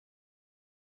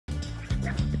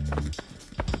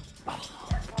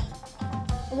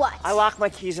What? I locked my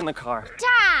keys in the car.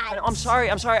 Dad! I'm sorry.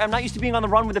 I'm not used to being on the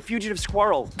run with a fugitive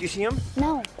squirrel. Do you see him?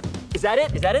 No. Is that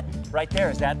it? Is that it? Right there.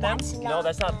 Is that them? That's not No,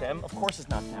 that's not them. Of course it's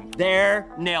not them. There.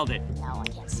 Nailed it. No, I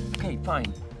can't see. Okay,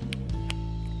 fine.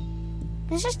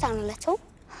 It's just down a little.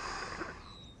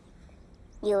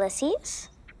 Ulysses?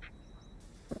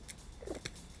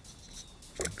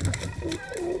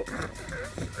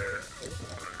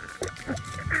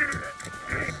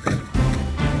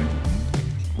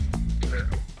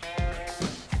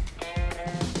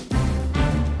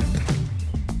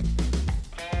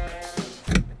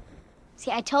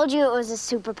 See, I told you it was a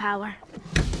superpower.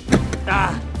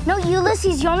 Ah! No,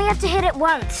 Ulysses, you only have to hit it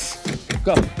once.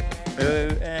 Go.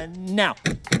 Now.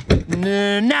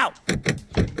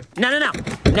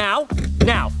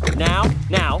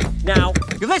 Now. Now.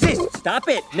 Ulysses, stop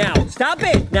it. Now. Stop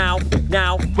it. Now.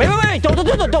 Wait.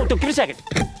 Don't. Give it a second.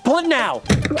 Pull it now.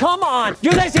 Come on.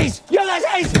 Ulysses.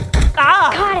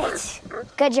 Ah! Got it.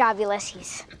 Good job,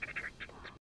 Ulysses.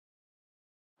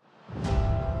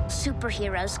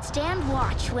 Superheroes stand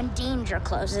watch when danger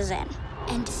closes in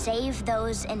and save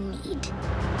those in need.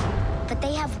 But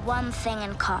they have one thing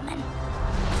in common.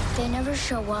 They never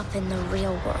show up in the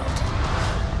real world.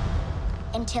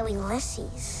 Until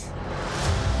Ulysses.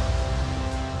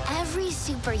 Every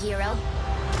superhero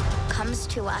comes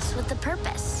to us with a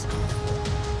purpose.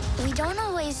 We don't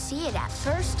always see it at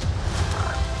first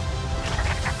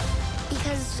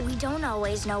because we don't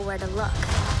always know where to look.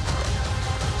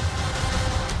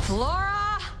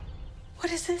 Flora!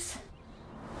 What is this?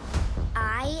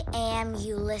 I am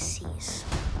Ulysses,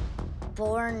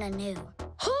 born anew.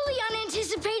 Wholly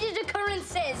unanticipated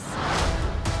occurrences!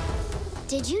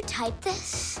 Did you type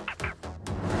this?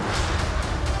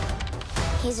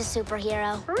 He's a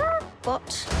superhero.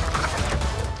 What?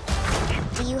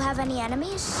 Do you have any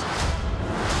enemies?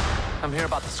 I'm here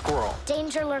about the squirrel.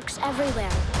 Danger lurks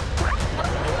everywhere.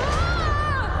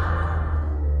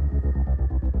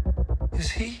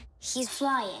 Is he? He's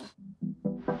flying.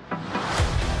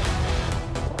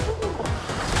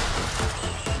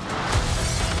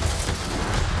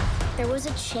 There was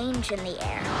a change in the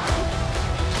air.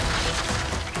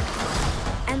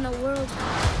 And the world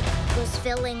was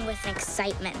filling with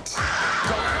excitement.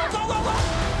 Go!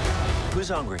 Who's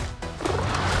hungry?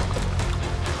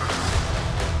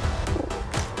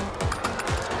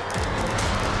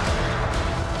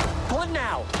 Pull it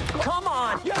now. Come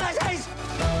on. Ulysses!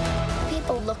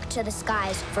 People look to the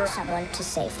skies for someone to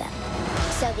save them.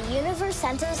 So the universe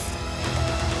sent us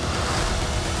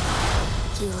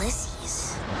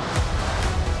Ulysses.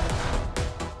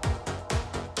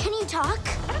 Can you talk?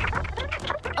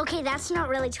 Okay, that's not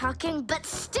really talking, but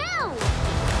still!